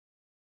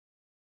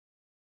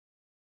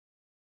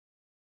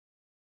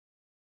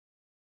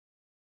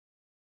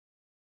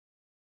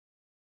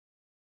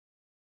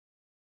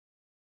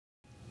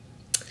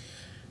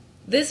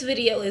This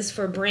video is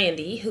for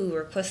Brandy, who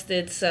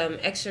requested some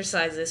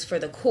exercises for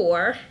the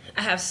core.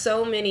 I have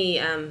so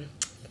many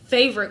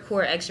favorite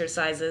core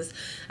exercises,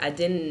 I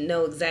didn't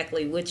know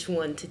exactly which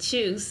one to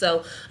choose.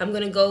 So I'm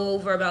going to go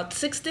over about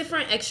 6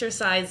 different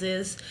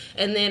exercises,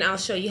 and then I'll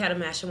show you how to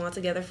mash them all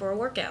together for a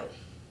workout.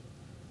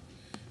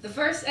 The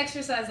first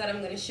exercise that I'm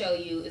going to show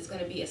you is going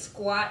to be a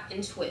squat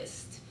and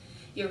twist.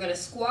 You're going to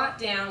squat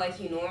down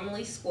like you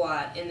normally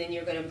squat, and then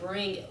you're going to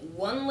bring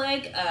one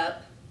leg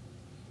up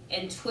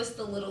and twist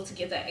a little to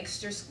get that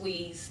extra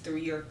squeeze through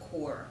your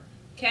core.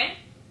 Okay?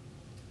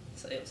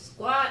 So you'll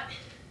squat.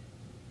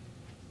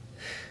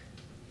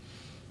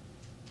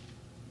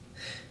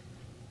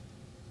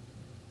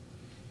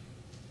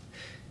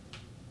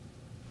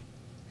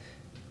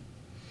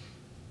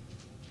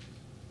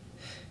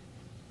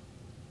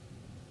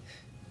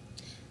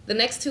 The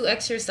next 2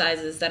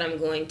 exercises that I'm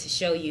going to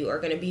show you are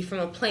going to be from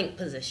a plank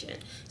position.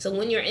 So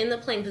when you're in the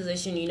plank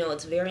position, you know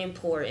it's very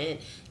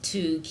important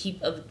to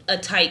keep a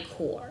tight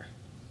core.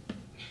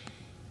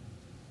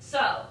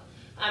 So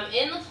I'm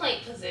in the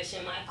plank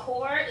position. My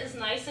core is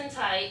nice and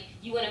tight.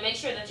 You want to make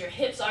sure that your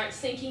hips aren't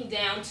sinking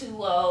down too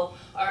low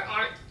or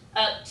aren't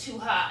up too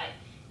high.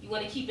 You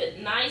want to keep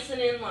it nice and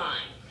in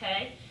line,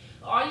 okay?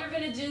 All you're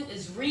going to do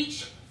is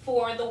reach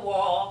for the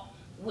wall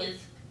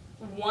with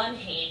one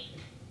hand.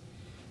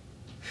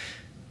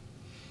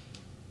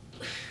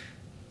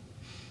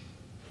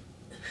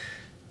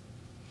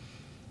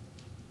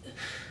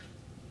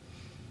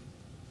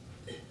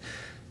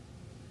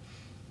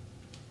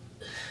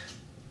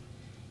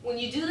 When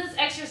you do this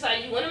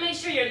exercise, you want to make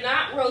sure you're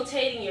not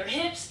rotating your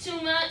hips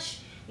too much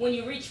when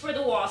you reach for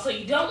the wall. So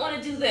you don't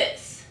want to do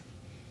this.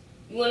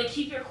 You want to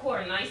keep your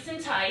core nice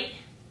and tight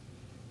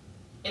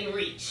and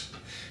reach.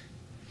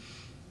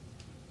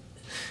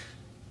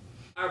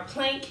 Our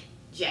plank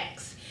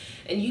jacks.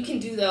 And you can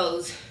do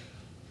those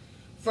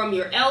from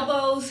your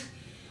elbows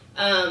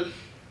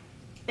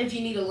if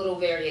you need a little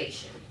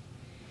variation.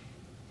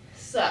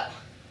 So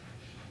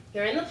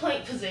you're in the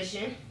plank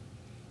position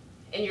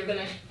and you're going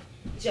to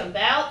jump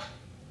out,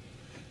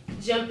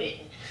 jump in.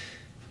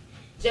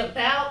 Jump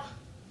out,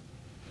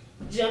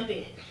 jump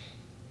in.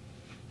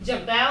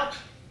 Jump out,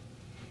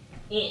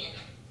 in.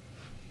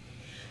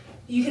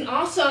 You can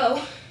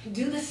also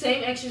do the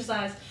same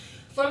exercise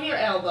from your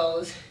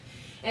elbows,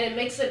 and it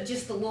makes it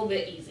just a little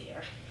bit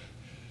easier.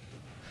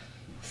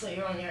 So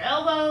you're on your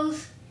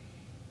elbows,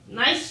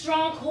 nice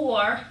strong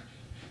core,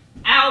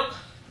 out,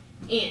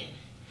 in.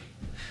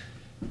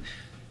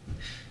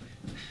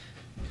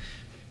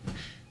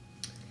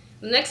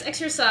 The next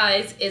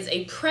exercise is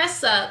a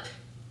press up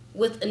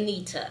with a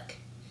knee tuck.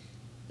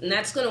 And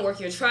that's going to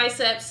work your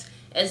triceps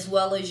as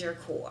well as your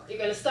core. You're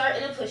going to start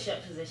in a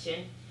push-up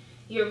position.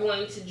 You're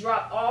going to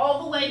drop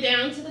all the way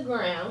down to the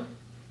ground.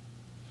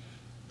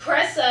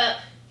 Press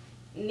up,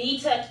 knee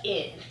tuck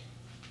in.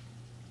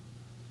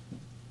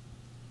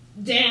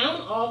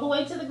 Down all the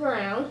way to the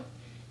ground.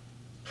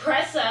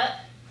 Press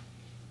up,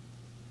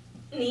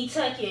 knee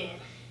tuck in.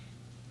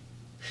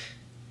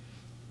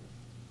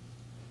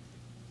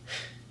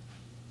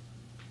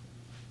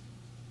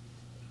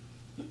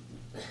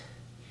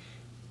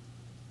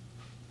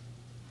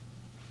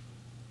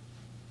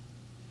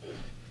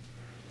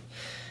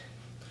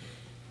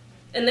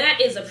 And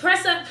that is a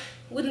press up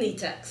with knee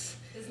tucks.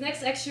 This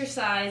next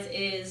exercise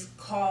is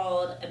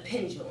called a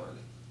pendulum.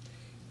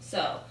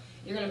 So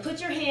you're going to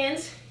put your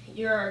hands,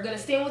 you're going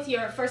to stand with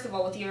first of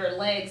all with your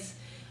legs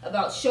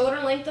about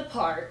shoulder length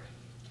apart.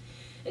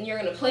 And you're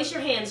going to place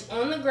your hands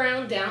on the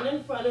ground down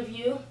in front of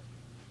you.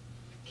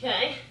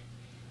 Okay?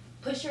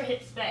 Push your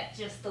hips back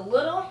just a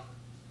little.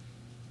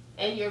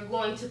 And you're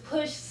going to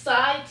push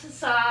side to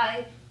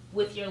side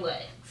with your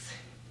legs.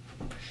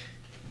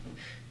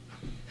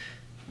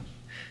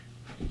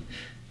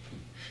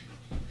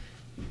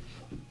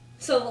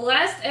 So the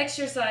last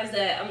exercise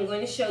that I'm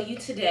going to show you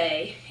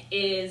today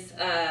is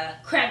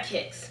crab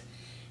kicks.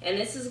 And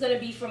this is going to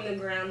be from the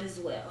ground as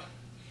well.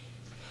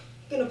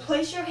 You're going to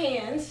place your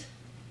hands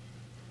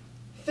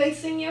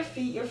facing your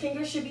feet. Your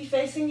fingers should be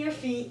facing your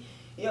feet.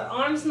 Your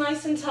arms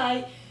nice and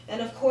tight.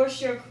 And of course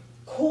your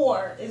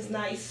core is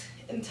nice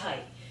and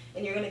tight.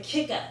 And you're going to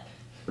kick up.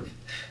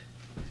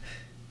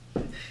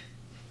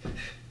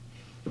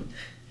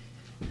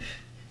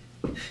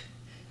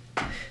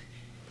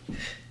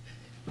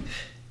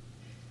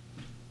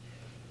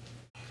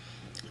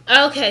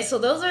 Okay, so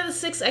those are the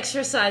 6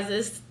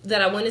 exercises that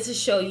I wanted to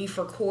show you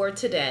for core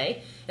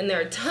today. And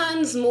there are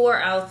tons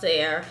more out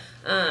there,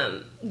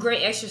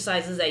 great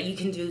exercises that you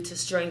can do to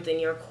strengthen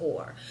your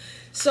core.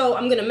 So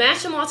I'm going to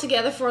mash them all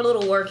together for a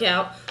little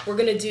workout. We're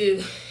going to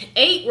do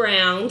 8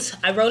 rounds.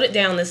 I wrote it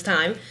down this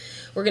time.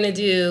 We're going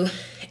to do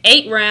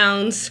 8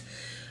 rounds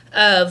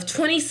of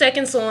 20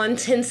 seconds on,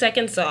 10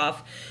 seconds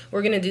off.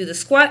 We're going to do the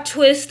squat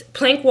twist,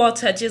 plank wall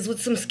touches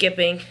with some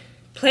skipping,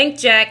 plank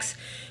jacks,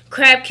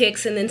 crab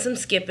kicks, and then some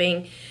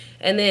skipping,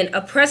 and then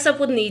a press up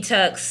with knee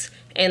tucks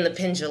and the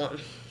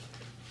pendulum.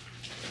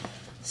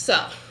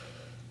 So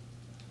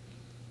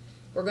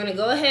we're going to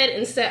go ahead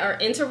and set our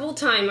interval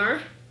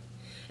timer.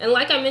 And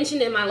like I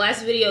mentioned in my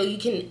last video, you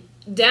can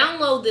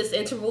download this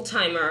interval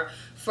timer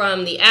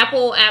from the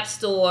Apple App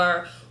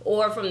Store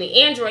or from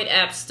the Android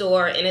App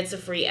Store, and it's a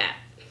free app.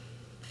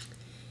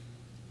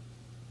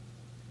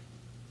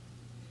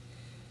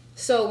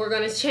 So we're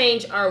going to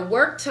change our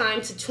work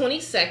time to 20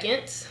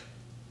 seconds.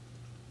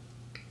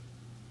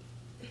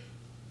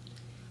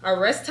 Our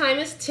rest time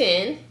is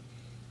 10,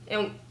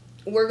 and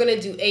we're going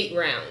to do 8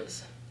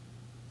 rounds.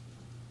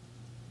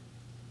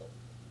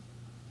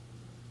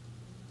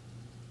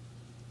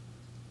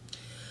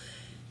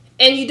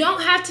 And you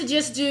don't have to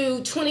just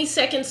do 20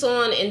 seconds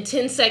on and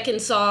 10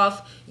 seconds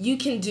off. You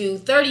can do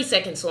 30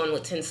 seconds on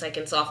with 10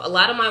 seconds off. A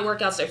lot of my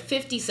workouts are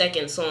 50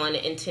 seconds on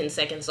and 10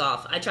 seconds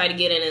off. I try to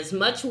get in as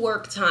much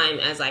work time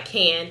as I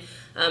can,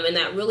 and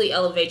that really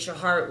elevates your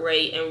heart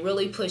rate and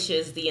really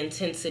pushes the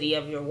intensity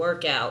of your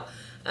workout.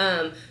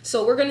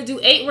 So we're going to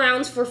do 8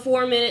 rounds for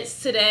 4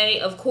 minutes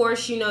today. Of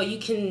course, you know, you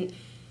can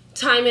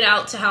time it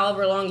out to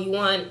however long you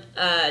want,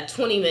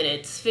 20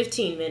 minutes,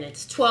 15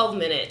 minutes, 12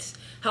 minutes.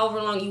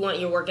 However long you want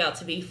your workout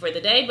to be for the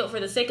day. But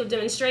for the sake of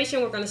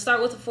demonstration, we're going to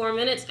start with the 4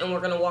 minutes, and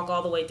we're going to walk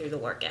all the way through the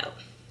workout.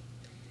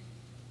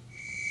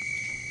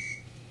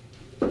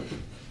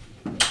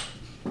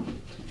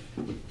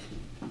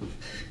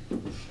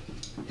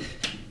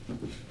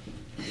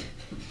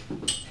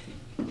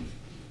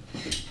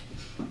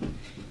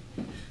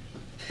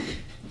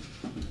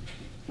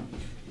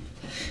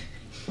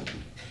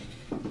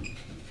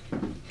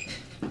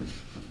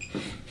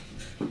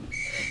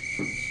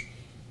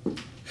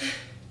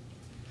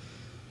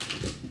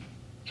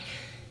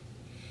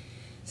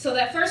 So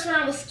that first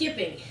round was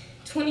skipping,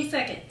 20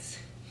 seconds.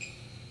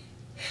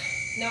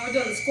 Now we're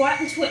doing the squat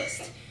and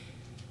twist.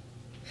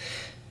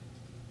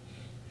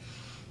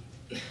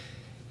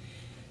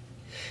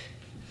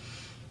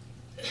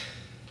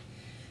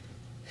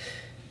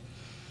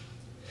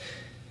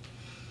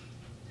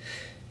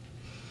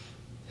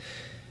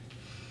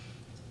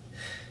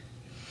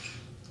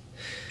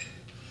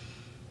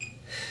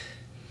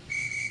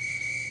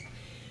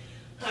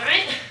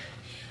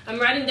 I'm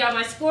writing down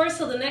my score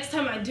so the next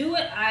time I do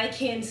it, I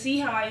can see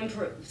how I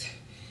improved.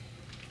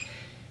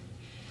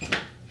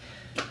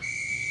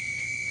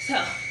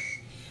 So,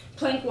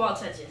 plank wall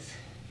touches.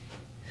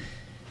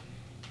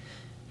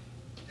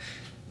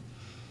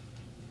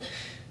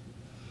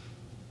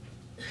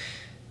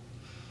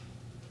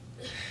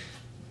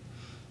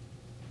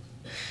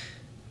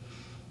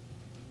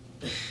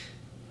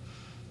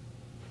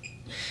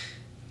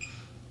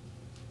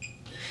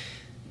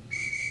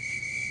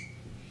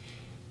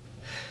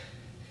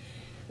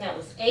 That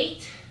was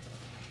 8.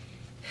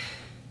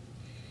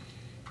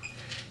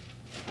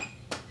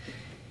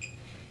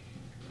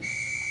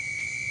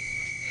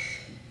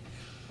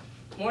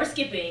 More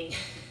skipping.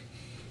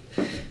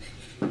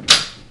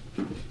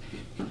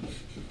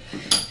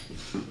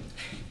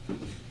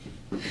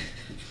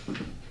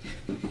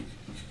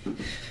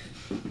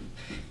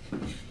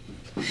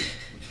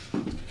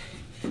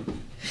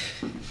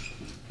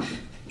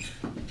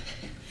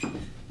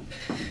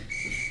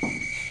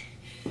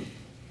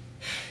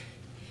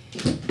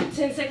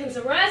 Ten seconds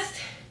of rest,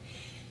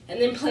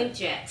 and then plank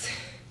jacks.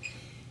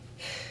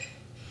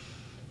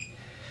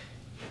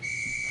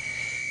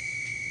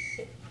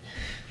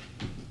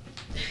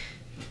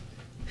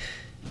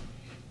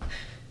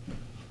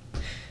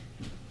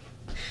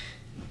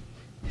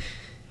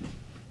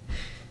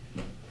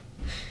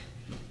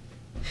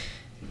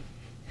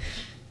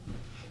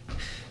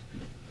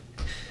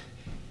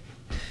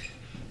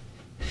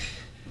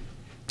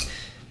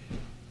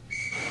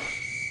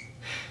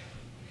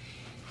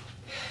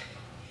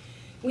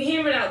 We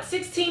hammered out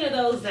 16 of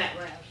those that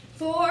round.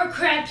 4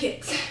 crab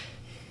kicks.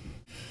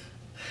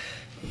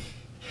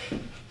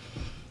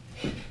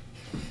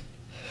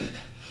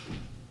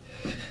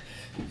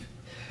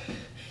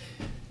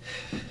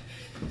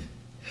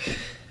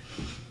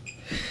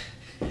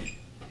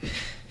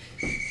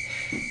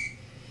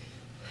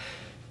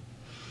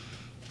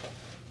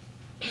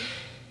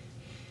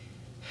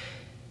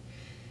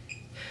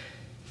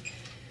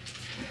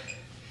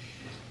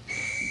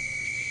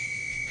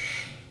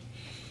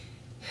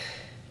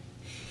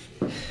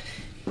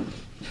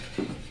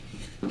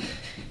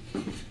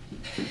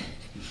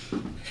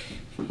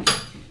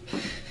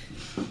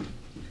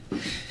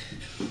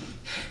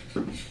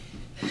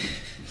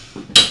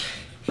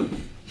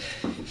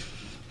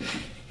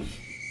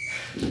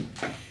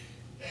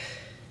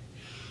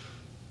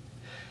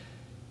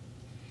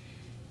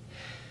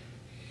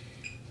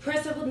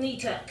 Press up with knee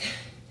tuck.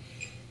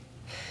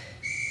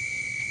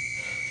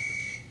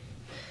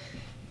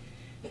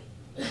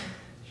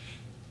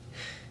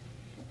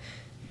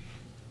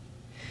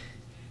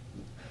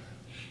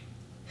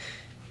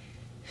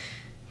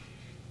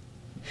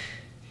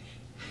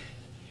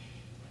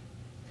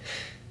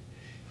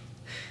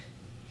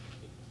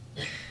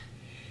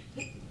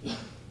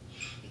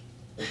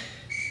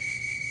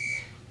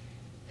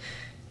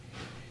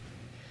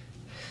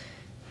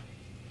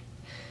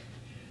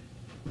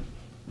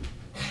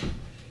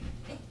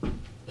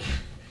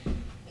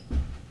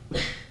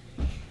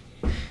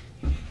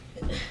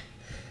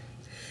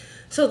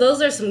 So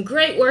those are some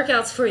great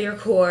workouts for your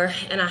core,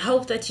 and I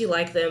hope that you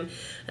like them,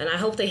 and I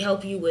hope they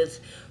help you with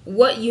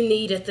what you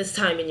need at this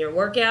time in your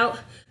workout.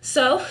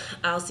 So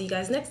I'll see you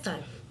guys next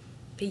time.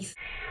 Peace.